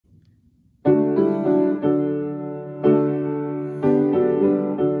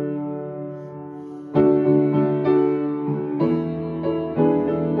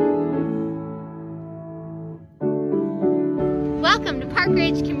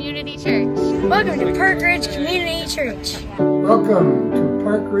Ridge Community Church. Welcome to Park Ridge Community Church. Welcome to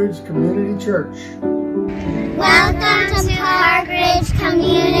Park Ridge Community Church. Welcome to Park Ridge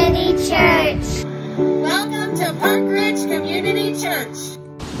Community Church. Welcome to Park Ridge Community Church.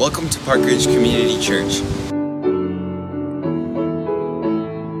 Welcome to Park Ridge Community Church.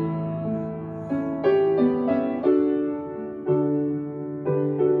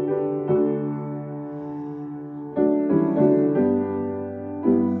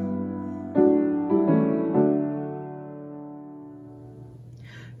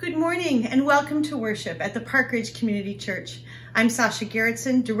 Good morning and welcome to worship at the Park Ridge Community Church. I'm Sasha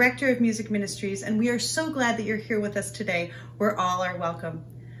Gerritsen, Director of Music Ministries, and we are so glad that you're here with us today, where all are welcome.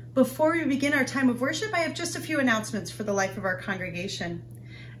 Before we begin our time of worship, I have just a few announcements for the life of our congregation.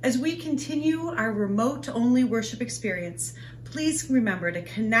 As we continue our remote-only worship experience, please remember to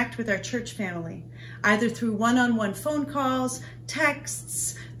connect with our church family, either through one-on-one phone calls,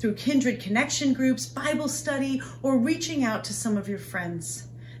 texts, through Kindred Connection groups, Bible study, or reaching out to some of your friends.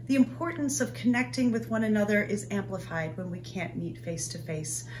 The importance of connecting with one another is amplified when we can't meet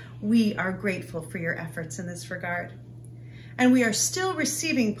face-to-face. We are grateful for your efforts in this regard. And we are still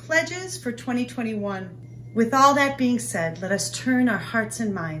receiving pledges for 2021. With all that being said, let us turn our hearts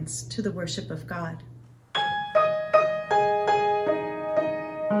and minds to the worship of God.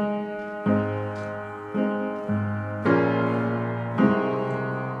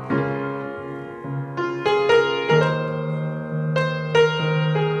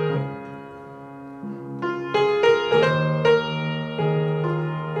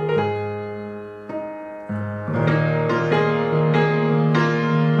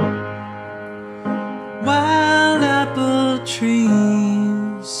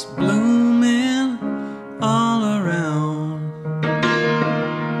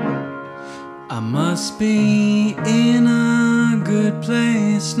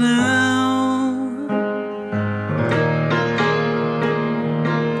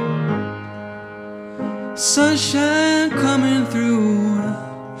 Sunshine coming through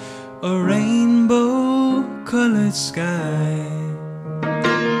a rainbow-colored sky.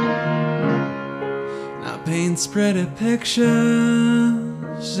 Now paint pretty pictures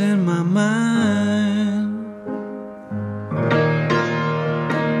in my mind.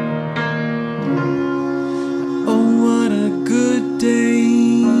 Oh, what a good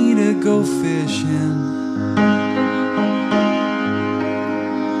day to go fishing.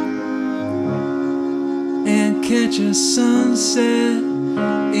 Catch a sunset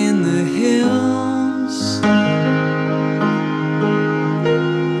in the hills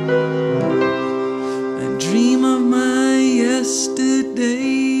and dream of my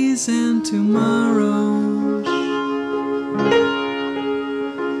yesterdays and tomorrows,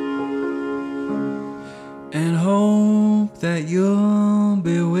 and hope that you'll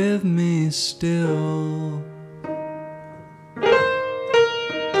be with me still.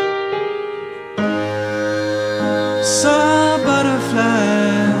 Saw a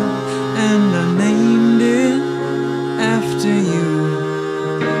butterfly and I named it after you.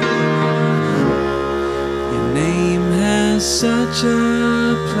 Your name has such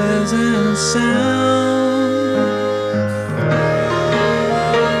a pleasant sound.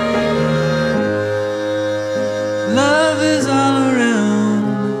 Love is all around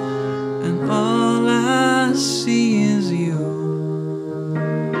and all I see is you.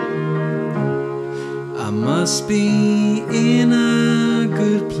 I must be in a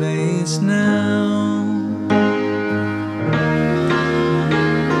good place now.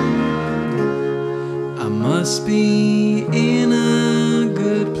 I must be in a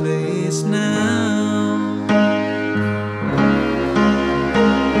good place now.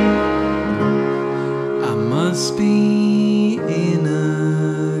 I must be in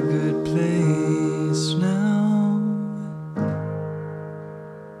a good place now.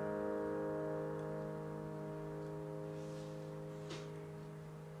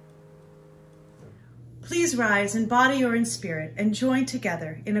 Please rise in body or in spirit and join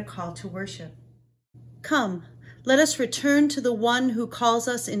together in a call to worship. Come, let us return to the one who calls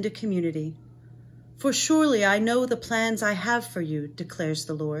us into community. For surely I know the plans I have for you, declares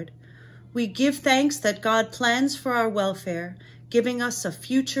the Lord. We give thanks that God plans for our welfare, giving us a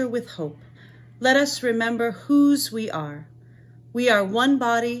future with hope. Let us remember whose we are. We are one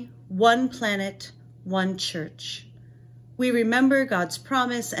body, one planet, one church. We remember God's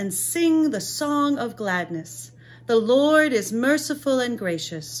promise and sing the song of gladness. The Lord is merciful and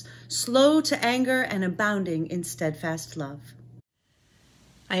gracious, slow to anger and abounding in steadfast love.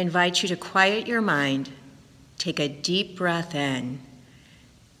 I invite you to quiet your mind, take a deep breath in,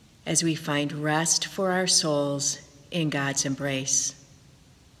 as we find rest for our souls in God's embrace.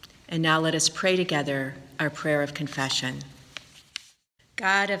 And now let us pray together our prayer of confession.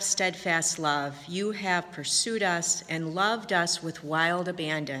 God of steadfast love, you have pursued us and loved us with wild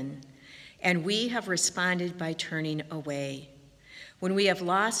abandon, and we have responded by turning away. When we have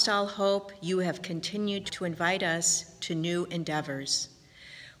lost all hope, you have continued to invite us to new endeavors.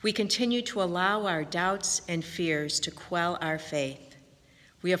 We continue to allow our doubts and fears to quell our faith.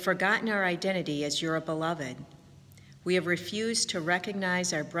 We have forgotten our identity as your beloved. We have refused to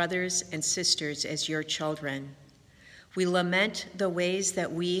recognize our brothers and sisters as your children. We lament the ways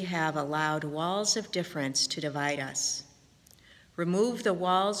that we have allowed walls of difference to divide us. Remove the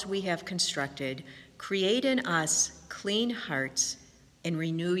walls we have constructed, create in us clean hearts, and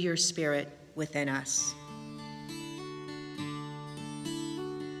renew your spirit within us.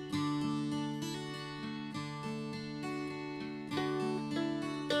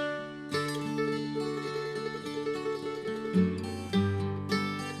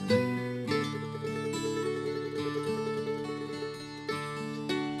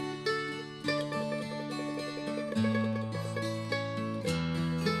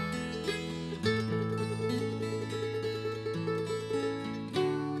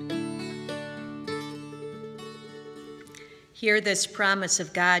 Hear this promise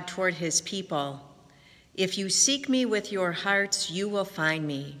of God toward his people. If you seek me with your hearts, you will find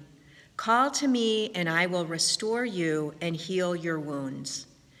me. Call to me, and I will restore you and heal your wounds.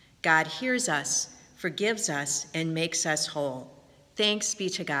 God hears us, forgives us, and makes us whole. Thanks be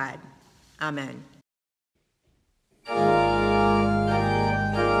to God. Amen.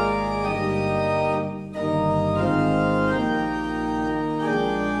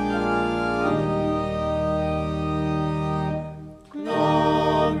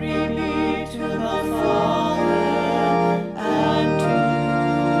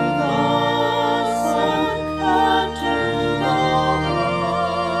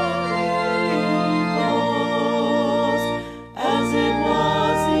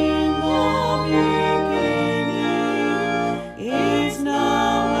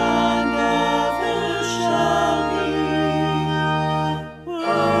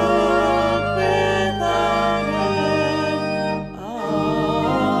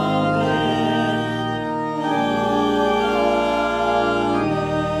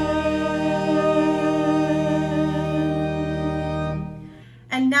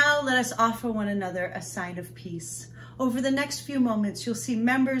 Offer one another a sign of peace. Over the next few moments, you'll see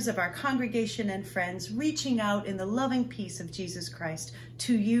members of our congregation and friends reaching out in the loving peace of Jesus Christ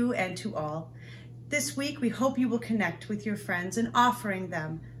to you and to all. This week, we hope you will connect with your friends in offering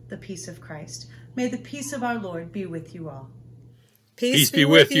them the peace of Christ. May the peace of our Lord be with you all. Peace be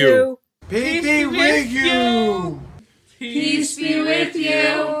with you. Peace be with you. Peace be with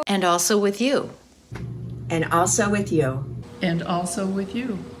you. And also with you. And also with you. And also with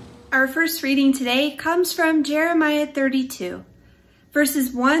you. Our first reading today comes from Jeremiah 32,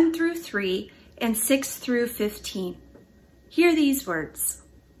 verses 1 through 3 and 6 through 15. Hear these words.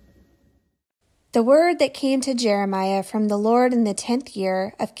 The word that came to Jeremiah from the Lord in the 10th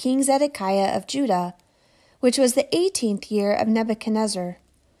year of King Zedekiah of Judah, which was the 18th year of Nebuchadnezzar.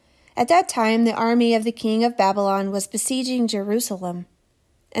 At that time the army of the king of Babylon was besieging Jerusalem,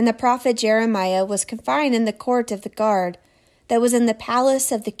 and the prophet Jeremiah was confined in the court of the guard that was in the palace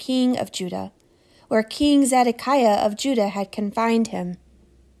of the king of Judah, where King Zedekiah of Judah had confined him.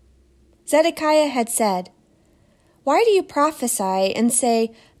 Zedekiah had said, "Why do you prophesy and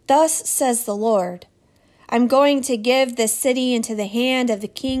say, 'Thus says the Lord'? I'm going to give this city into the hand of the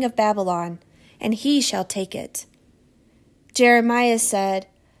king of Babylon, and he shall take it." Jeremiah said,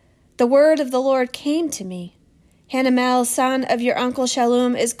 "The word of the Lord came to me. Hanamel, son of your uncle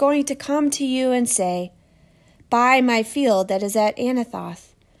Shallum, is going to come to you and say, 'Buy my field that is at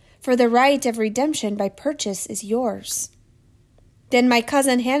Anathoth, for the right of redemption by purchase is yours.' Then my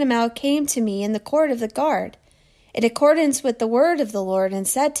cousin Hanamel came to me in the court of the guard, in accordance with the word of the Lord, and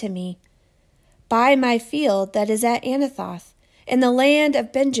said to me, 'Buy my field that is at Anathoth, in the land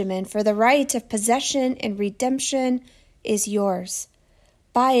of Benjamin, for the right of possession and redemption is yours.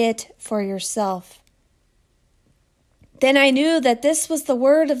 Buy it for yourself.' Then I knew that this was the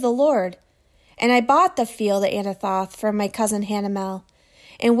word of the Lord, and I bought the field at Anathoth from my cousin Hanamel,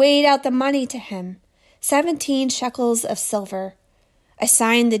 and weighed out the money to him, 17 shekels of silver. I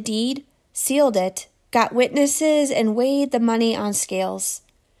signed the deed, sealed it, got witnesses, and weighed the money on scales.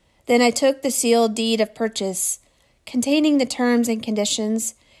 Then I took the sealed deed of purchase, containing the terms and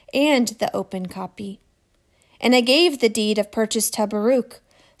conditions, and the open copy. And I gave the deed of purchase to Baruch,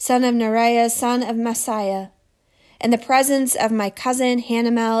 son of Neriah, son of Messiah, in the presence of my cousin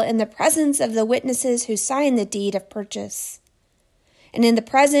Hanamel, in the presence of the witnesses who signed the deed of purchase. and in the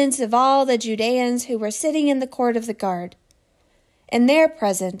presence of all the Judeans who were sitting in the court of the guard. In their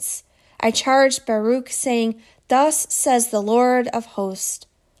presence, I charged Baruch, saying, Thus says the Lord of hosts,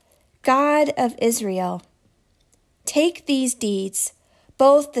 God of Israel, take these deeds,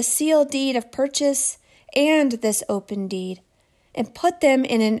 both the sealed deed of purchase and this open deed, and put them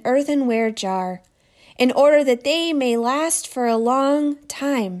in an earthenware jar, in order that they may last for a long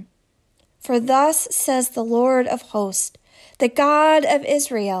time. For thus says the Lord of hosts, the God of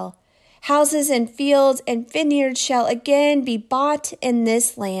Israel, houses and fields and vineyards shall again be bought in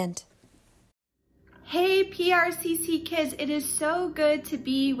this land. Hey PRCC kids, it is so good to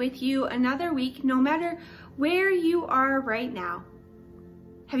be with you another week, no matter where you are right now.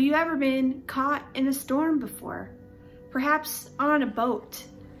 Have you ever been caught in a storm before? Perhaps on a boat?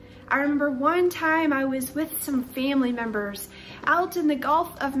 I remember one time I was with some family members out in the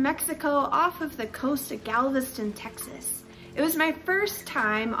Gulf of Mexico off of the coast of Galveston, Texas. It was my first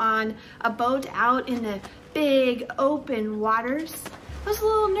time on a boat out in the big open waters. I was a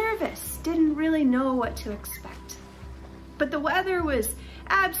little nervous, didn't really know what to expect. But the weather was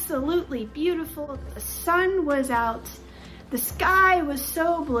absolutely beautiful. The sun was out, the sky was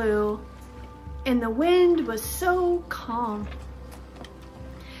so blue, and the wind was so calm.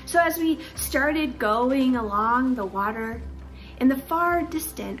 So as we started going along the water, in the far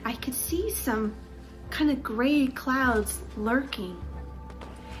distance, I could see some kind of gray clouds lurking.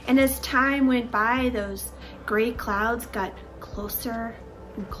 And as time went by, those gray clouds got closer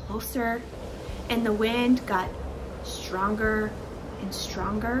and closer, and the wind got stronger and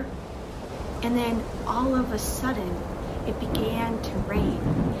stronger. And then all of a sudden, it began to rain.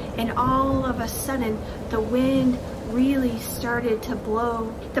 And all of a sudden, the wind really started to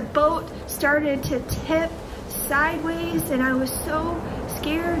blow. The boat started to tip sideways, and I was so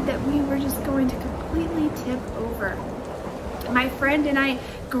scared that we were just going to completely tip over. My friend and I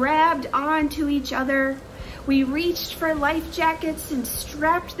grabbed onto each other. We reached for life jackets and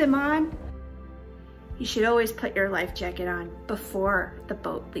strapped them on. You should always put your life jacket on before the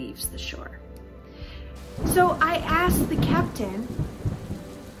boat leaves the shore. So I asked the captain,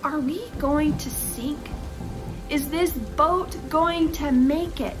 are we going to sink? Is this boat going to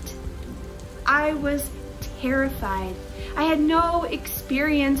make it? I was terrified. I had no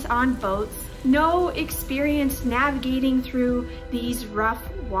experience on boats, no experience navigating through these rough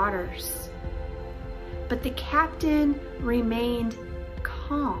waters. But the captain remained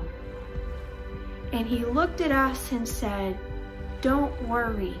calm. And he looked at us and said, "Don't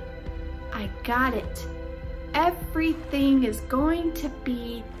worry, I got it. Everything is going to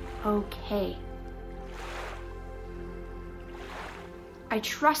be okay." I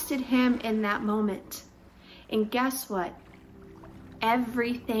trusted him in that moment. And guess what?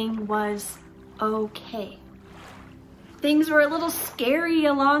 Everything was okay. Things were a little scary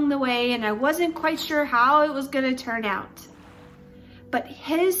along the way, and I wasn't quite sure how it was going to turn out. But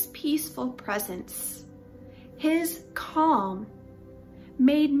his peaceful presence, his calm,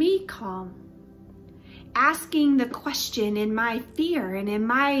 made me calm. Asking the question in my fear and in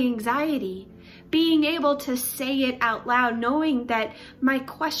my anxiety, being able to say it out loud, knowing that my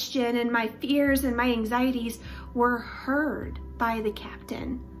question and my fears and my anxieties were heard by the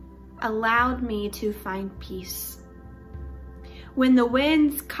captain, allowed me to find peace. When the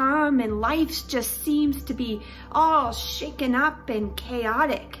winds come and life just seems to be all shaken up and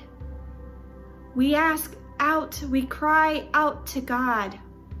chaotic, we ask out, we cry out to God,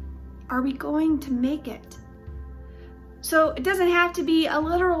 are we going to make it? So it doesn't have to be a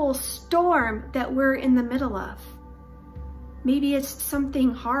literal storm that we're in the middle of. Maybe it's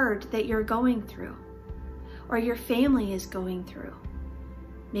something hard that you're going through, or your family is going through.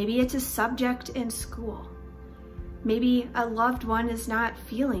 Maybe it's a subject in school. Maybe a loved one is not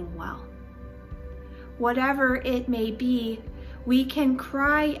feeling well. Whatever it may be, we can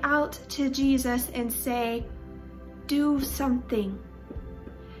cry out to Jesus and say, do something.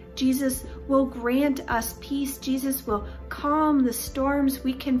 Jesus will grant us peace. Jesus will calm the storms.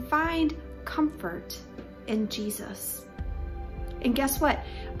 We can find comfort in Jesus. And guess what?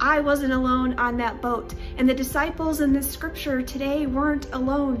 I wasn't alone on that boat. And the disciples in the scripture today weren't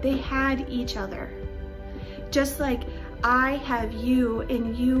alone. They had each other. Just like I have you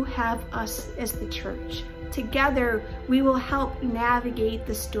and you have us as the church. Together, we will help navigate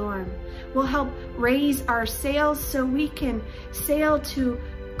the storm. We'll help raise our sails so we can sail to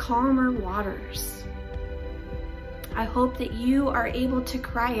calmer waters. I hope that you are able to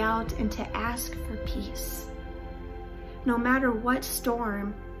cry out and to ask for peace, no matter what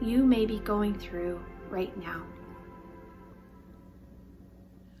storm you may be going through right now.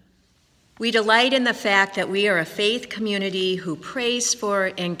 We delight in the fact that we are a faith community who prays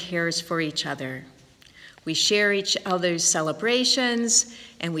for and cares for each other. We share each other's celebrations,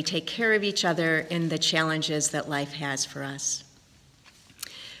 and we take care of each other in the challenges that life has for us.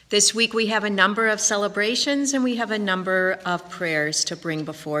 This week we have a number of celebrations and we have a number of prayers to bring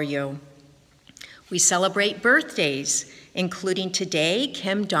before you. We celebrate birthdays, including today,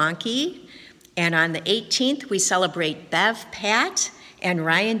 Kim Donkey, and on the 18th we celebrate Bev Pat and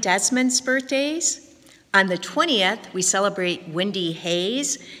Ryan Desmond's birthdays. On the 20th, we celebrate Wendy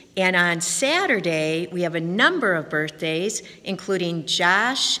Hayes, and on Saturday, we have a number of birthdays, including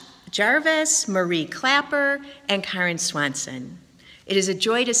Josh Jarvis, Marie Clapper, and Karen Swanson. It is a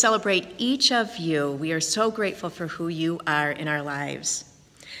joy to celebrate each of you. We are so grateful for who you are in our lives.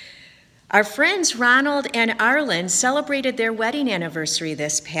 Our friends Ronald and Arlen celebrated their wedding anniversary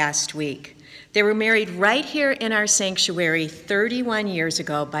this past week. They were married right here in our sanctuary 31 years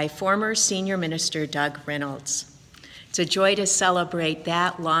ago by former senior minister Doug Reynolds. It's a joy to celebrate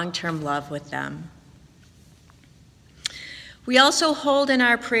that long-term love with them. We also hold in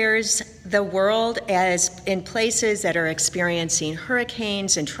our prayers the world as in places that are experiencing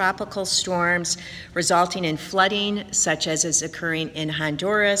hurricanes and tropical storms resulting in flooding, such as is occurring in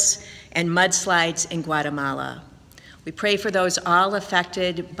Honduras, and mudslides in Guatemala. We pray for those all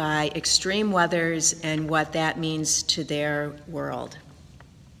affected by extreme weathers and what that means to their world.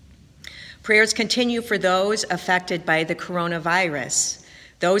 Prayers continue for those affected by the coronavirus,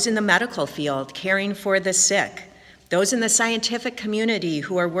 those in the medical field caring for the sick, those in the scientific community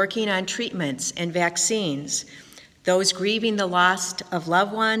who are working on treatments and vaccines, those grieving the loss of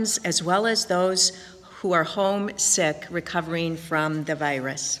loved ones, as well as those who are homesick recovering from the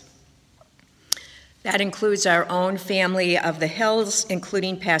virus. That includes our own family of the Hills,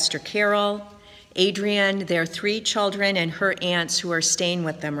 including Pastor Carol, Adrian, their 3 children, and her aunts who are staying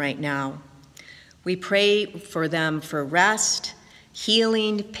with them right now. We pray for them for rest,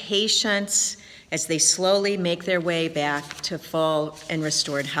 healing, patience, as they slowly make their way back to full and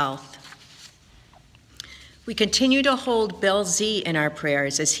restored health. We continue to hold Bill Z in our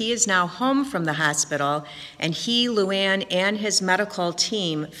prayers as he is now home from the hospital, and he, Luann, and his medical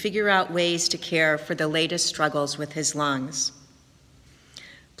team figure out ways to care for the latest struggles with his lungs.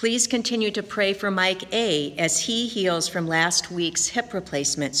 Please continue to pray for Mike A. as he heals from last week's hip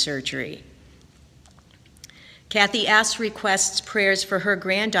replacement surgery. Kathy S. requests prayers for her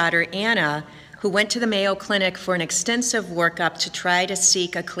granddaughter, Anna, who went to the Mayo Clinic for an extensive workup to try to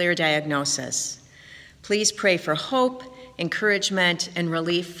seek a clear diagnosis. Please pray for hope, encouragement, and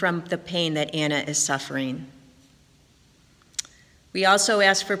relief from the pain that Anna is suffering. We also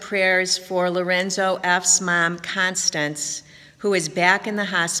ask for prayers for Lorenzo F.'s mom, Constance, who is back in the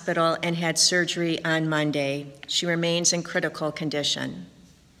hospital and had surgery on Monday. She remains in critical condition.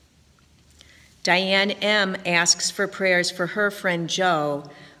 Diane M. asks for prayers for her friend Joe,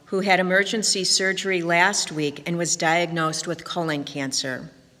 who had emergency surgery last week and was diagnosed with colon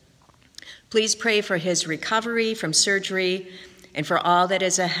cancer. Please pray for his recovery from surgery and for all that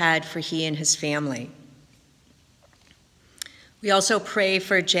is ahead for he and his family. We also pray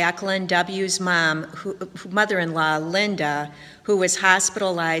for Jacqueline W.'s mother-in-law, Linda, who was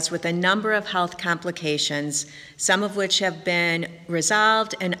hospitalized with a number of health complications, some of which have been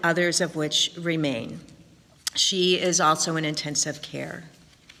resolved and others of which remain. She is also in intensive care.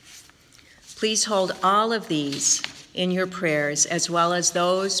 Please hold all of these in your prayers, as well as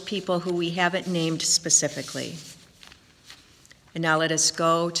those people who we haven't named specifically. And now let us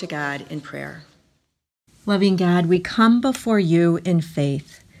go to God in prayer. Loving God, we come before you in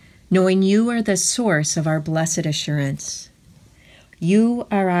faith, knowing you are the source of our blessed assurance. You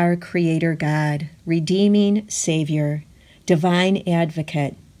are our Creator God, redeeming Savior, divine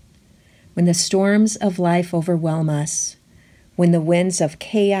advocate. When the storms of life overwhelm us, when the winds of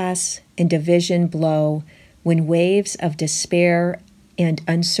chaos and division blow, when waves of despair and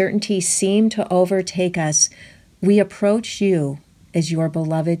uncertainty seem to overtake us, we approach you as your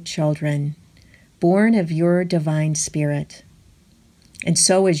beloved children, born of your divine Spirit. And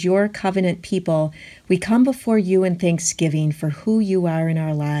so as your covenant people, we come before you in thanksgiving for who you are in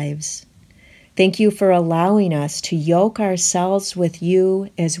our lives. Thank you for allowing us to yoke ourselves with you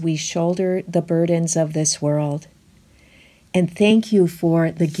as we shoulder the burdens of this world. And thank you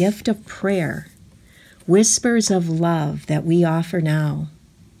for the gift of prayer, whispers of love that we offer now.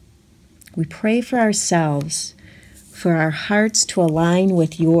 We pray for ourselves, for our hearts to align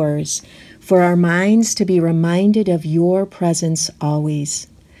with yours, for our minds to be reminded of your presence always,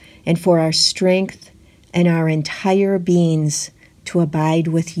 and for our strength and our entire beings to abide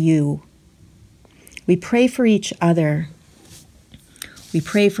with you. We pray for each other. We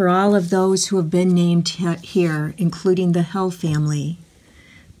pray for all of those who have been named here, including the Hill family,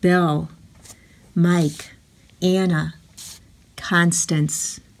 Bill, Mike, Anna,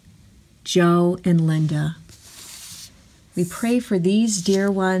 Constance, Joe, and Linda. We pray for these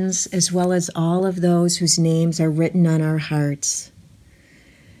dear ones as well as all of those whose names are written on our hearts.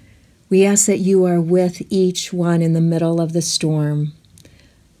 We ask that you are with each one in the middle of the storm.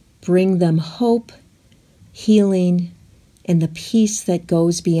 Bring them hope, healing, and the peace that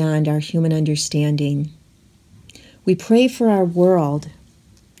goes beyond our human understanding. We pray for our world,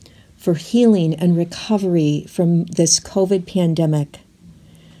 for healing and recovery from this COVID pandemic,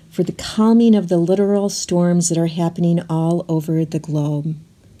 for the calming of the literal storms that are happening all over the globe,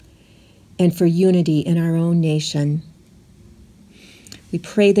 and for unity in our own nation. We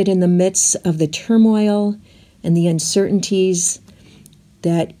pray that in the midst of the turmoil and the uncertainties,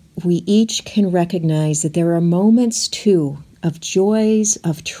 that we each can recognize that there are moments too of joys,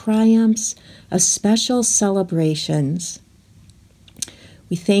 of triumphs, of special celebrations.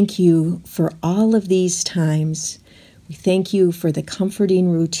 We thank you for all of these times. We thank you for the comforting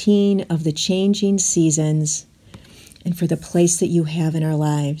routine of the changing seasons and for the place that you have in our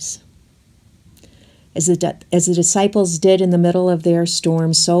lives. As the disciples did in the middle of their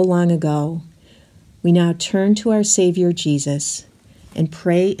storm so long ago, we now turn to our Savior Jesus and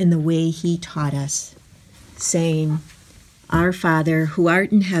pray in the way he taught us, saying, Our Father, who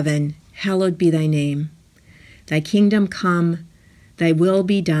art in heaven, hallowed be thy name. Thy kingdom come, thy will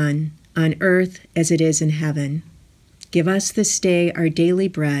be done, on earth as it is in heaven. Give us this day our daily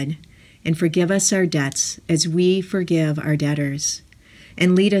bread, and forgive us our debts as we forgive our debtors.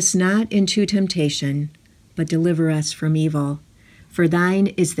 And lead us not into temptation, but deliver us from evil. For thine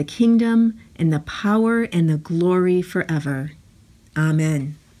is the kingdom, and the power, and the glory forever.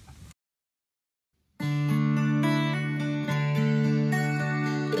 Amen.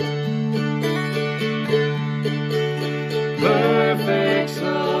 Perfect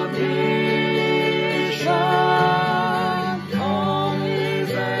submission, all is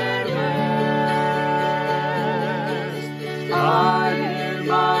at rest. I hear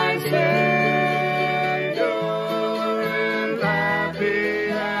my Savior, and happy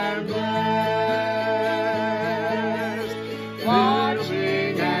and blessed,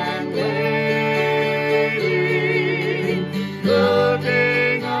 watching and waiting,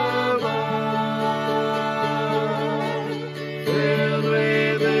 looking above, filled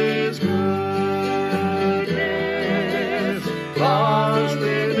with His goodness, lost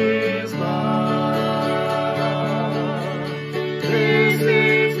in His love. This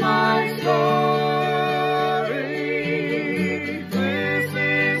is my story, this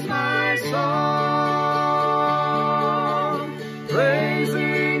is my song,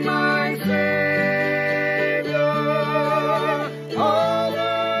 praising my Savior all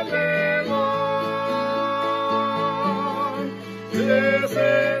the day long. This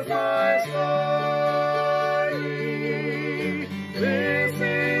is my story, this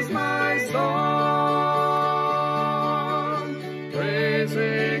is my song,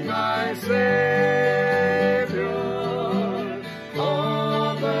 praising my Savior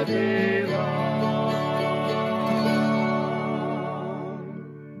all the day long.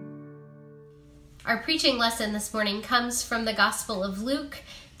 Our preaching lesson this morning comes from the Gospel of Luke,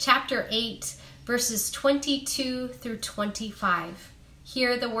 chapter 8, verses 22 through 25.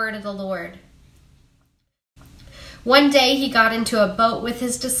 Hear the word of the Lord. One day he got into a boat with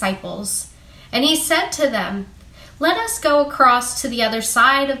his disciples, and he said to them, Let us go across to the other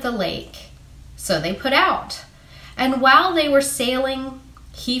side of the lake. So they put out, and while they were sailing,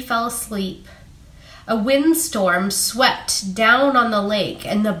 he fell asleep. A windstorm swept down on the lake,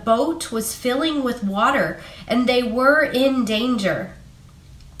 and the boat was filling with water, and they were in danger.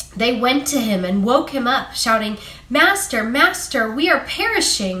 They went to him and woke him up, shouting, Master, Master, we are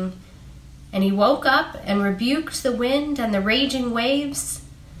perishing. And he woke up and rebuked the wind and the raging waves.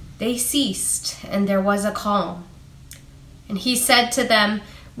 They ceased, and there was a calm. And he said to them,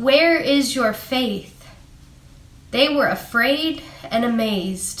 Where is your faith? They were afraid and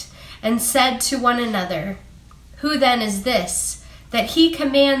amazed, and said to one another, Who then is this, that he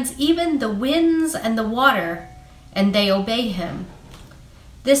commands even the winds and the water, and they obey him?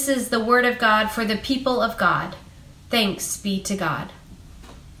 This is the word of God for the people of God. Thanks be to God.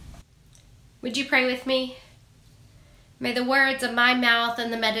 Would you pray with me? May the words of my mouth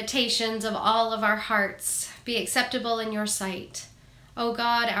and the meditations of all of our hearts be acceptable in your sight, O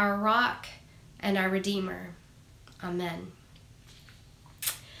God, our rock and our Redeemer. Amen.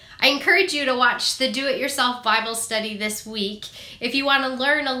 I encourage you to watch the Do-It-Yourself Bible study this week if you want to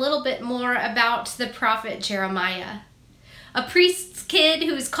learn a little bit more about the prophet Jeremiah. A priest's kid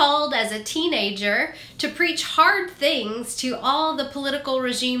who's called as a teenager to preach hard things to all the political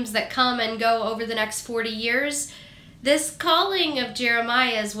regimes that come and go over the next 40 years, this calling of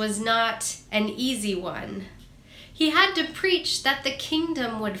Jeremiah's was not an easy one. He had to preach that the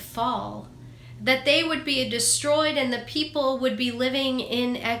kingdom would fall, that they would be destroyed and the people would be living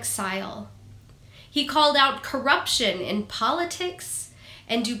in exile. He called out corruption in politics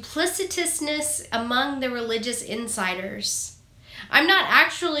and duplicitousness among the religious insiders. I'm not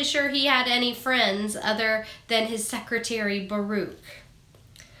actually sure he had any friends other than his secretary Baruch.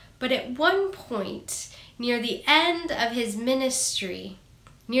 But at one point, near the end of his ministry,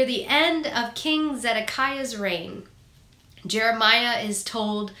 near the end of King Zedekiah's reign, Jeremiah is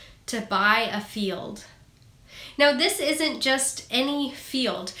told to buy a field. Now, this isn't just any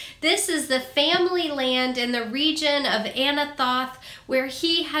field. This is the family land in the region of Anathoth where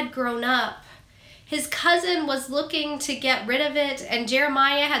he had grown up. His cousin was looking to get rid of it, and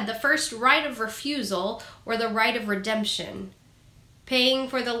Jeremiah had the first right of refusal, or the right of redemption, paying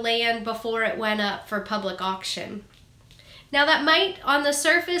for the land before it went up for public auction. Now, that might, on the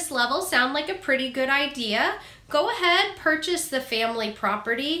surface level, sound like a pretty good idea. Go ahead, purchase the family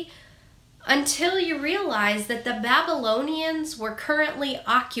property, until you realize that the Babylonians were currently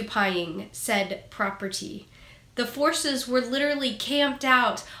occupying said property. The forces were literally camped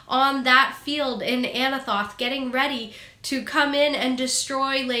out on that field in Anathoth, getting ready to come in and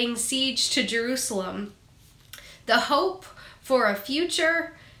destroy, laying siege to Jerusalem. The hope for a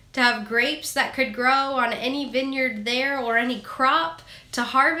future, to have grapes that could grow on any vineyard there or any crop to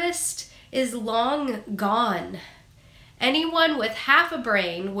harvest, is long gone. Anyone with half a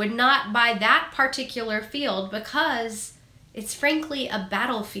brain would not buy that particular field because it's frankly a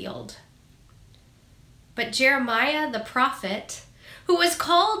battlefield. But Jeremiah the prophet, who was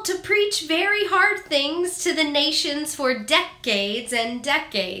called to preach very hard things to the nations for decades and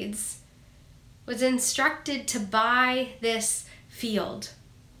decades, was instructed to buy this field.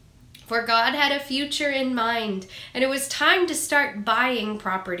 For God had a future in mind, and it was time to start buying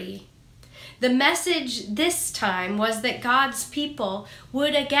property. The message this time was that God's people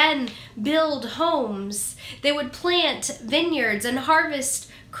would again build homes. They would plant vineyards and harvest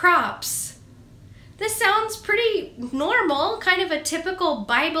crops. This sounds pretty normal, kind of a typical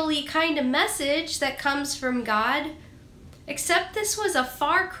Bible-y kind of message that comes from God. Except this was a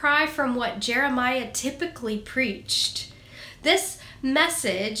far cry from what Jeremiah typically preached. This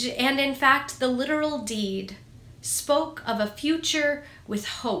message, and in fact the literal deed, spoke of a future with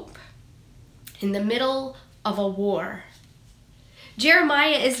hope in the middle of a war.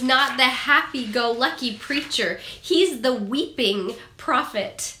 Jeremiah is not the happy-go-lucky preacher. He's the weeping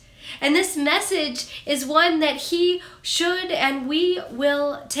prophet. And this message is one that he should and we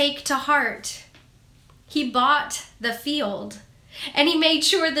will take to heart. He bought the field, and he made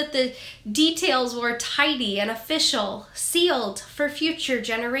sure that the details were tidy and official, sealed for future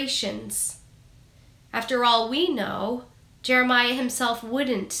generations. After all, we know Jeremiah himself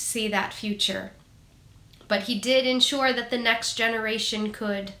wouldn't see that future, but he did ensure that the next generation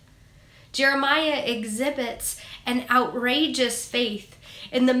could. Jeremiah exhibits an outrageous faith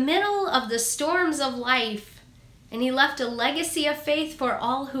in the middle of the storms of life, and he left a legacy of faith for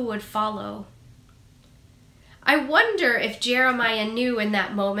all who would follow. I wonder if Jeremiah knew in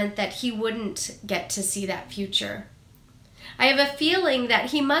that moment that he wouldn't get to see that future. I have a feeling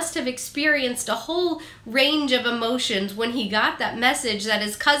that he must have experienced a whole range of emotions when he got that message that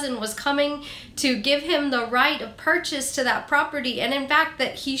his cousin was coming to give him the right of purchase to that property, and in fact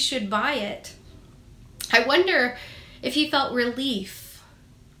that he should buy it. I wonder if he felt relief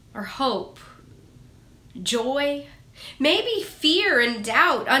or hope, joy, maybe fear and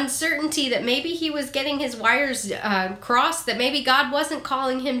doubt, uncertainty that maybe he was getting his wires crossed, that maybe God wasn't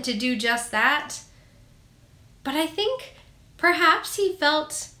calling him to do just that. But I think perhaps he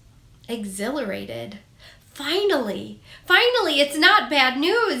felt exhilarated. Finally, it's not bad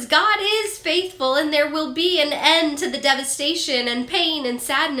news. God is faithful, and there will be an end to the devastation and pain and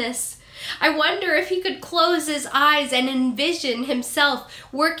sadness. I wonder if he could close his eyes and envision himself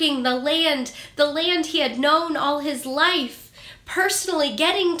working the land he had known all his life, personally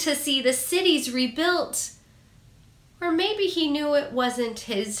getting to see the cities rebuilt. Or maybe he knew it wasn't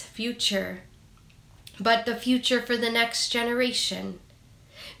his future, but the future for the next generation.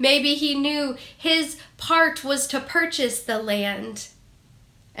 Maybe he knew his part was to purchase the land,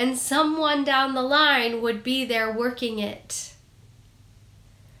 and someone down the line would be there working it.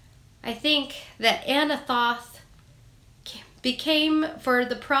 I think that Anathoth became, for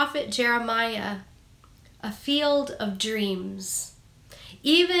the prophet Jeremiah, a field of dreams.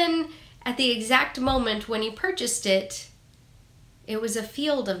 Even at the exact moment when he purchased it, it was a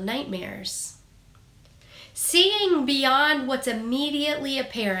field of nightmares. Seeing beyond what's immediately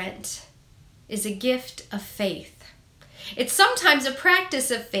apparent is a gift of faith. It's sometimes a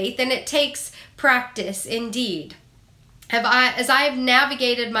practice of faith, and it takes practice indeed. As I have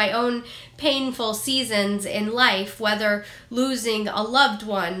navigated my own painful seasons in life, whether losing a loved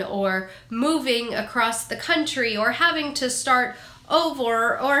one or moving across the country or having to start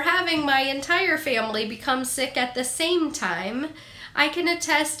over or having my entire family become sick at the same time, I can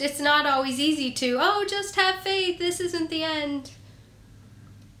attest it's not always easy to, just have faith, this isn't the end.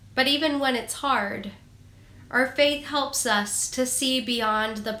 But even when it's hard, our faith helps us to see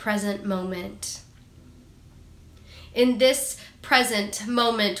beyond the present moment. In this present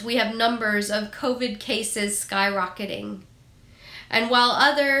moment, we have numbers of COVID cases skyrocketing. And while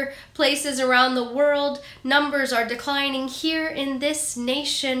other places around the world, numbers are declining, here in this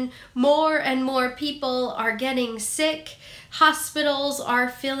nation, more and more people are getting sick. Hospitals are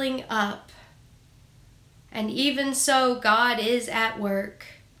filling up. And even so, God is at work,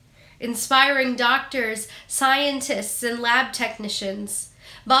 inspiring doctors, scientists, and lab technicians.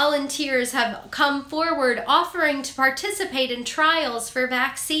 Volunteers have come forward offering to participate in trials for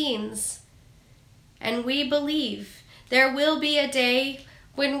vaccines. And we believe there will be a day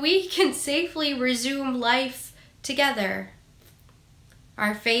when we can safely resume life together.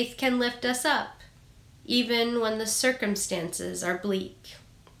 Our faith can lift us up, even when the circumstances are bleak.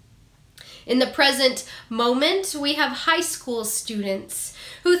 In the present moment, we have high school students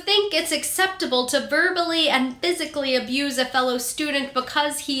who think it's acceptable to verbally and physically abuse a fellow student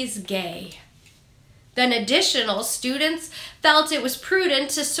because he's gay. Then additional students felt it was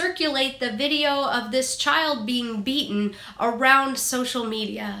prudent to circulate the video of this child being beaten around social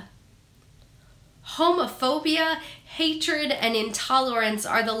media. Homophobia, hatred, and intolerance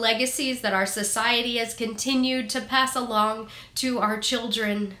are the legacies that our society has continued to pass along to our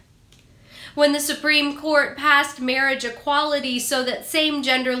children. When the Supreme Court passed marriage equality so that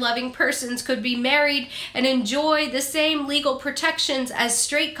same-gender loving persons could be married and enjoy the same legal protections as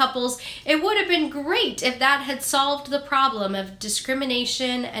straight couples, it would have been great if that had solved the problem of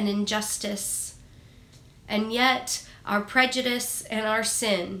discrimination and injustice. And yet, our prejudice and our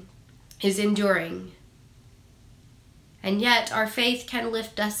sin is enduring. And yet, our faith can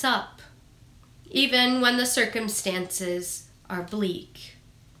lift us up, even when the circumstances are bleak.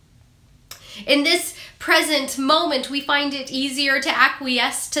 In this present moment, we find it easier to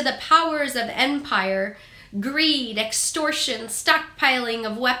acquiesce to the powers of empire, greed, extortion, stockpiling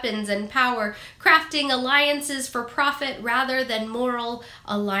of weapons and power, crafting alliances for profit rather than moral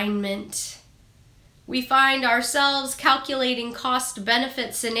alignment. We find ourselves calculating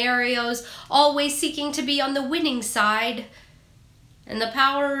cost-benefit scenarios, always seeking to be on the winning side, and the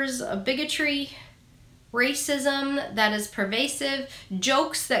powers of bigotry, racism that is pervasive,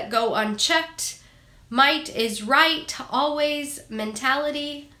 jokes that go unchecked, might is right always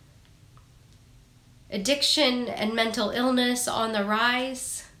mentality, addiction and mental illness on the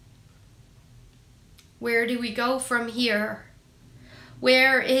rise. Where do we go from here?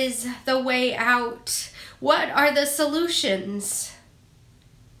 Where is the way out? What are the solutions?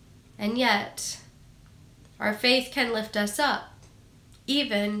 And yet, our faith can lift us up,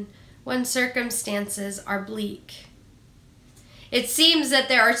 even when circumstances are bleak. It seems that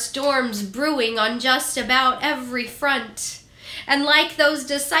there are storms brewing on just about every front. And like those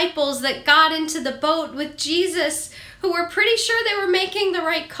disciples that got into the boat with Jesus, who were pretty sure they were making the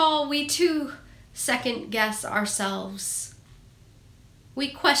right call, we too second guess ourselves. We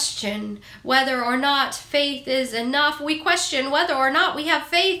question whether or not faith is enough. We question whether or not we have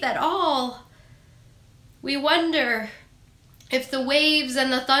faith at all. We wonder if the waves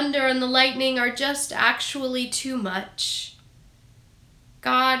and the thunder and the lightning are just actually too much.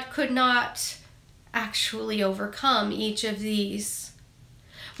 God could not actually overcome each of these.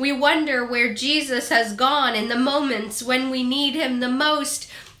 We wonder where Jesus has gone in the moments when we need him the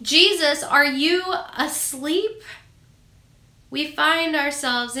most. Jesus, are you asleep? We find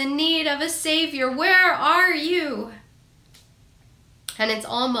ourselves in need of a Savior. Where are you? And it's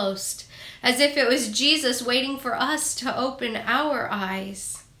almost as if it was Jesus waiting for us to open our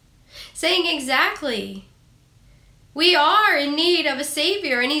eyes, saying exactly, we are in need of a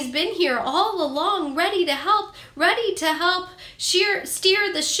Savior, and he's been here all along, ready to help steer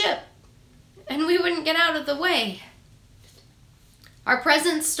the ship, and we wouldn't get out of the way. Our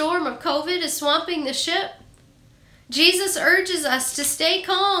present storm of COVID is swamping the ship. Jesus urges us to stay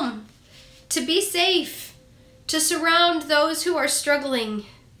calm, to be safe, to surround those who are struggling.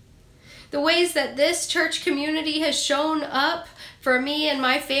 The ways that this church community has shown up for me and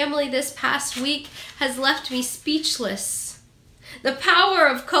my family this past week has left me speechless. The power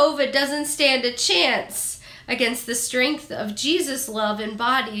of COVID doesn't stand a chance against the strength of Jesus' love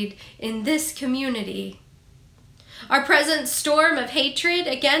embodied in this community. Our present storm of hatred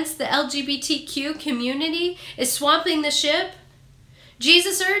against the LGBTQ community is swamping the ship.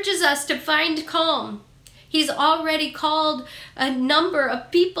 Jesus urges us to find calm. He's already called a number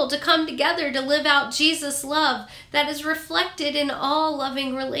of people to come together to live out Jesus' love that is reflected in all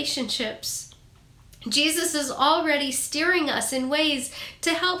loving relationships. Jesus is already steering us in ways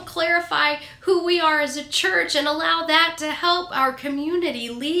to help clarify who we are as a church and allow that to help our community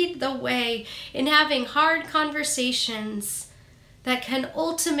lead the way in having hard conversations that can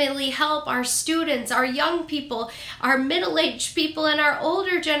ultimately help our students, our young people, our middle-aged people, and our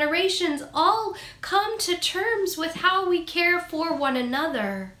older generations all come to terms with how we care for one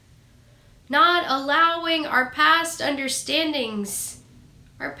another. Not allowing our past understandings,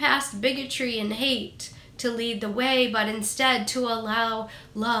 our past bigotry and hate to lead the way, but instead to allow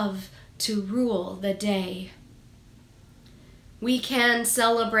love to rule the day. We can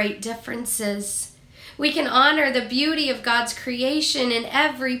celebrate differences. We can honor the beauty of God's creation in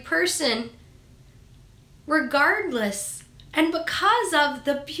every person, regardless and because of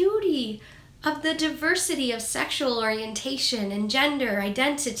the beauty of the diversity of sexual orientation and gender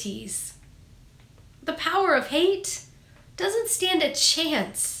identities. The power of hate doesn't stand a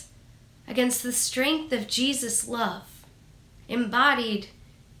chance against the strength of Jesus' love embodied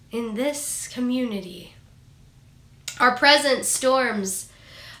in this community. Our present storms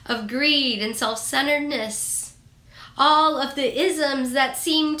of greed and self-centeredness, all of the isms that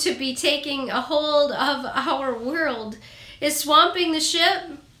seem to be taking a hold of our world, is swamping the ship.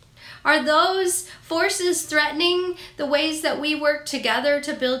 Are those forces threatening the ways that we work together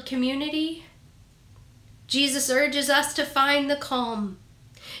to build community? Jesus urges us to find the calm.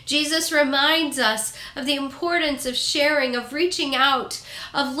 Jesus reminds us of the importance of sharing, of reaching out,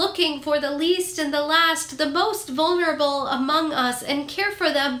 of looking for the least and the last, the most vulnerable among us, and care for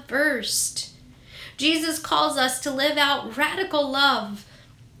them first. Jesus calls us to live out radical love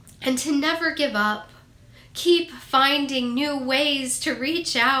and to never give up. Keep finding new ways to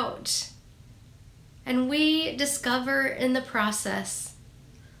reach out. And we discover in the process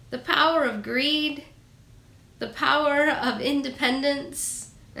the power of greed, the power of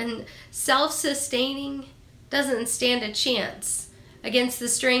independence, and self-sustaining doesn't stand a chance against the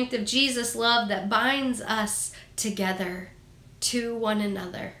strength of Jesus' love that binds us together to one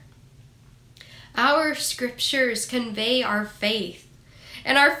another. Our scriptures convey our faith,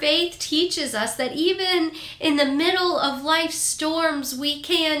 and our faith teaches us that even in the middle of life's storms, we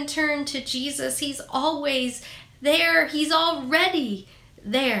can turn to Jesus. He's always there. He's already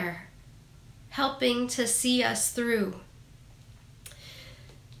there, helping to see us through.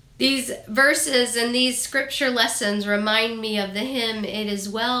 These verses and these scripture lessons remind me of the hymn, "It Is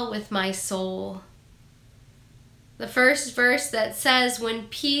Well With My Soul." The first verse that says, "When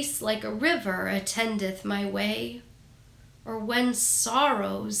peace like a river attendeth my way, or when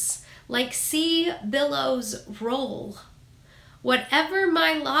sorrows like sea billows roll, whatever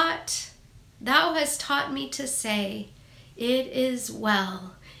my lot, thou hast taught me to say, it is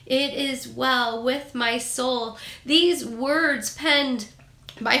well with my soul." These words penned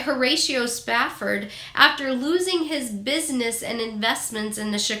by Horatio Spafford after losing his business and investments in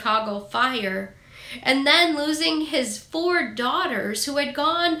the Chicago fire, and then losing his 4 daughters who had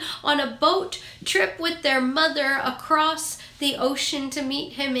gone on a boat trip with their mother across the ocean to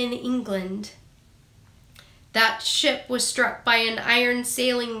meet him in England. That ship was struck by an iron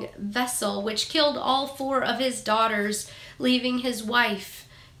sailing vessel which killed all 4 of his daughters, leaving his wife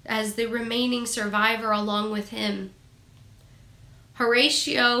as the remaining survivor along with him.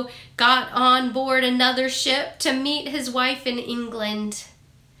 Horatio got on board another ship to meet his wife in England.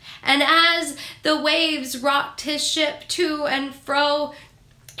 And as the waves rocked his ship to and fro,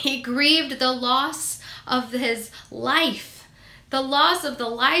 he grieved the loss of his life, the loss of the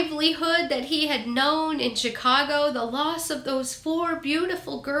livelihood that he had known in Chicago, the loss of those 4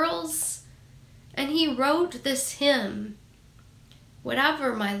 beautiful girls. And he wrote this hymn,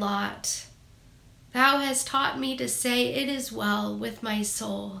 "Whatever my lot, thou hast taught me to say, it is well with my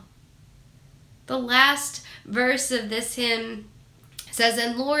soul." The last verse of this hymn says,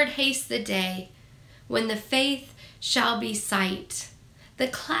 "And Lord, haste the day when the faith shall be sight, the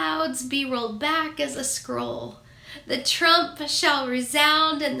clouds be rolled back as a scroll, the trump shall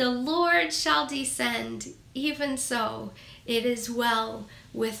resound and the Lord shall descend. Even so, it is well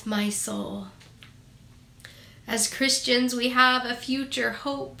with my soul." As Christians, we have a future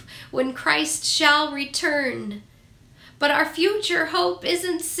hope when Christ shall return. But our future hope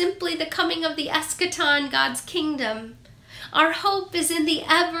isn't simply the coming of the eschaton, God's kingdom. Our hope is in the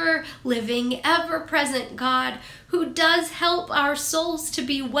ever-living, ever-present God who does help our souls to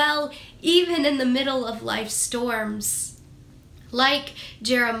be well even in the middle of life's storms. Like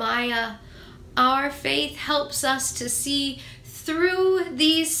Jeremiah, our faith helps us to see through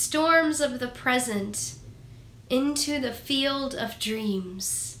these storms of the present into the field of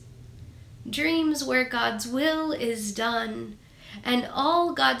dreams. Dreams where God's will is done and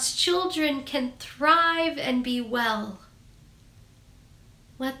all God's children can thrive and be well.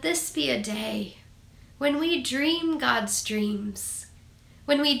 Let this be a day when we dream God's dreams,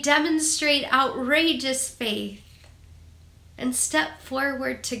 when we demonstrate outrageous faith and step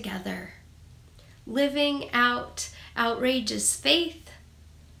forward together, living out outrageous faith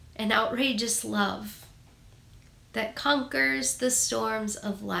and outrageous love that conquers the storms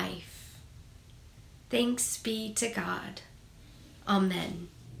of life. Thanks be to God. Amen.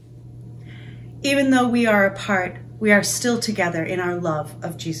 Even though we are apart, we are still together in our love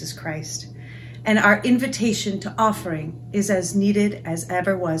of Jesus Christ. And our invitation to offering is as needed as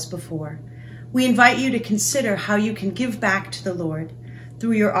ever was before. We invite you to consider how you can give back to the Lord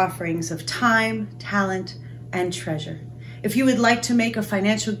through your offerings of time, talent, and treasure. If you would like to make a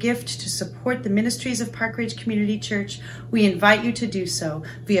financial gift to support the ministries of Park Ridge Community Church, we invite you to do so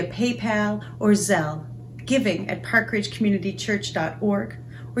via PayPal or Zelle, giving@parkridgecommunitychurch.org,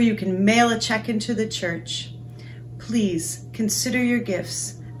 or you can mail a check into the church. Please consider your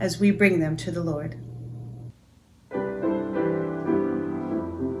gifts as we bring them to the Lord.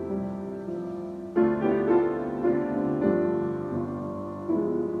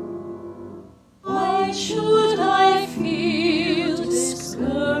 Why should I feel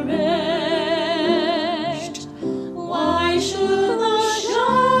discouraged? Why should the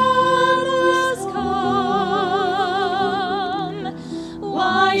shadows come?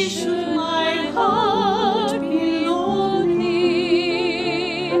 Why should my heart be lonely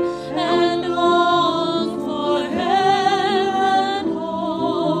and all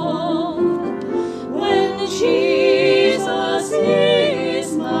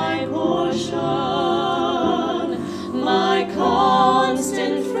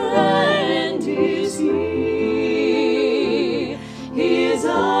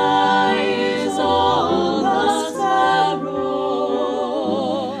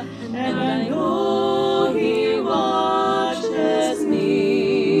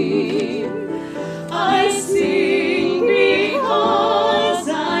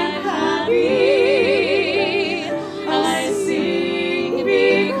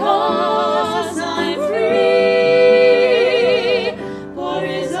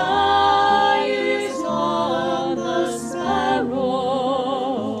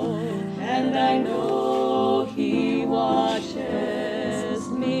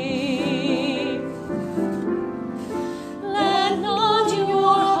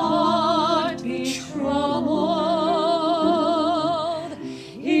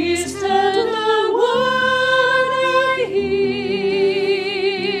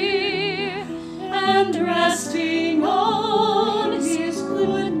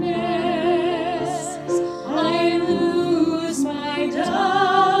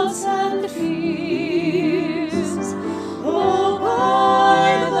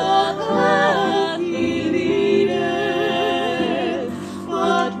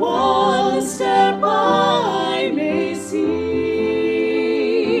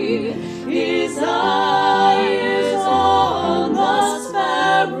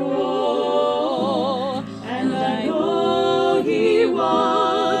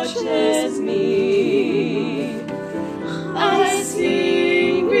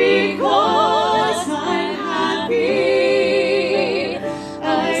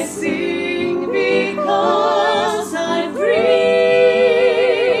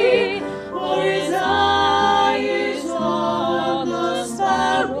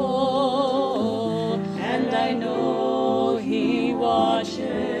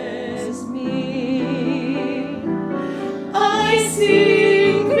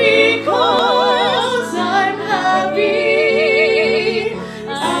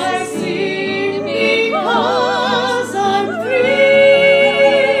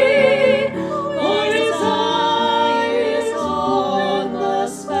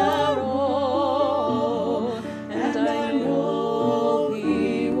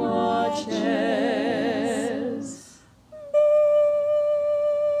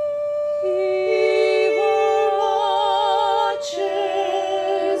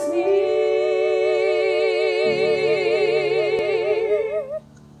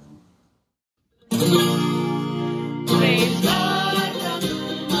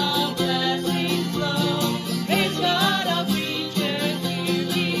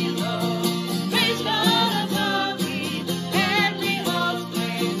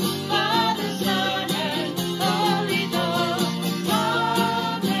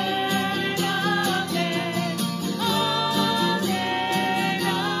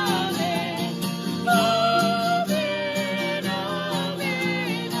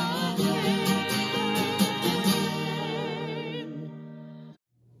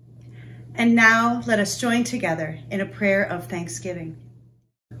And now let us join together in a prayer of thanksgiving.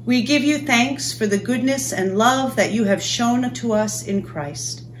 We give you thanks for the goodness and love that you have shown to us in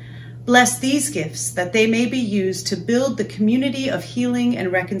Christ. Bless these gifts that they may be used to build the community of healing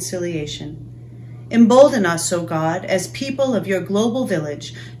and reconciliation. Embolden us, O God, as people of your global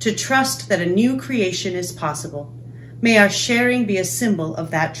village, to trust that a new creation is possible. May our sharing be a symbol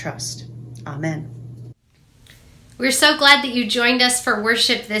of that trust. Amen. We're so glad that you joined us for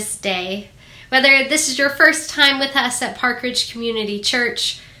worship this day. Whether this is your first time with us at Park Ridge Community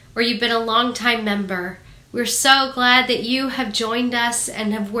Church or you've been a longtime member, we're so glad that you have joined us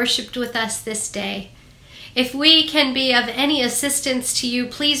and have worshiped with us this day. If we can be of any assistance to you,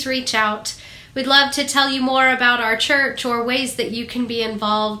 please reach out. We'd love to tell you more about our church or ways that you can be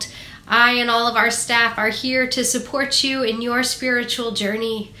involved. I and all of our staff are here to support you in your spiritual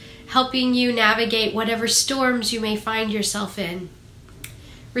journey, helping you navigate whatever storms you may find yourself in.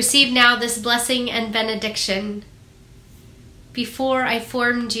 Receive now this blessing and benediction. Before I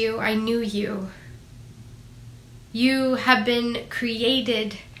formed you, I knew you. You have been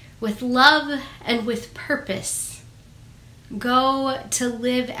created with love and with purpose. Go to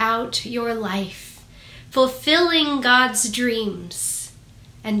live out your life, fulfilling God's dreams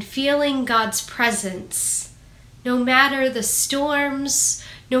and feeling God's presence, no matter the storms,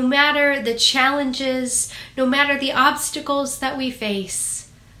 no matter the challenges, no matter the obstacles that we face.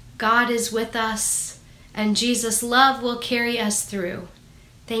 God is with us, and Jesus' love will carry us through.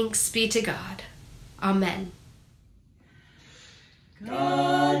 Thanks be to God. Amen.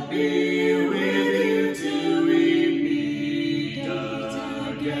 God be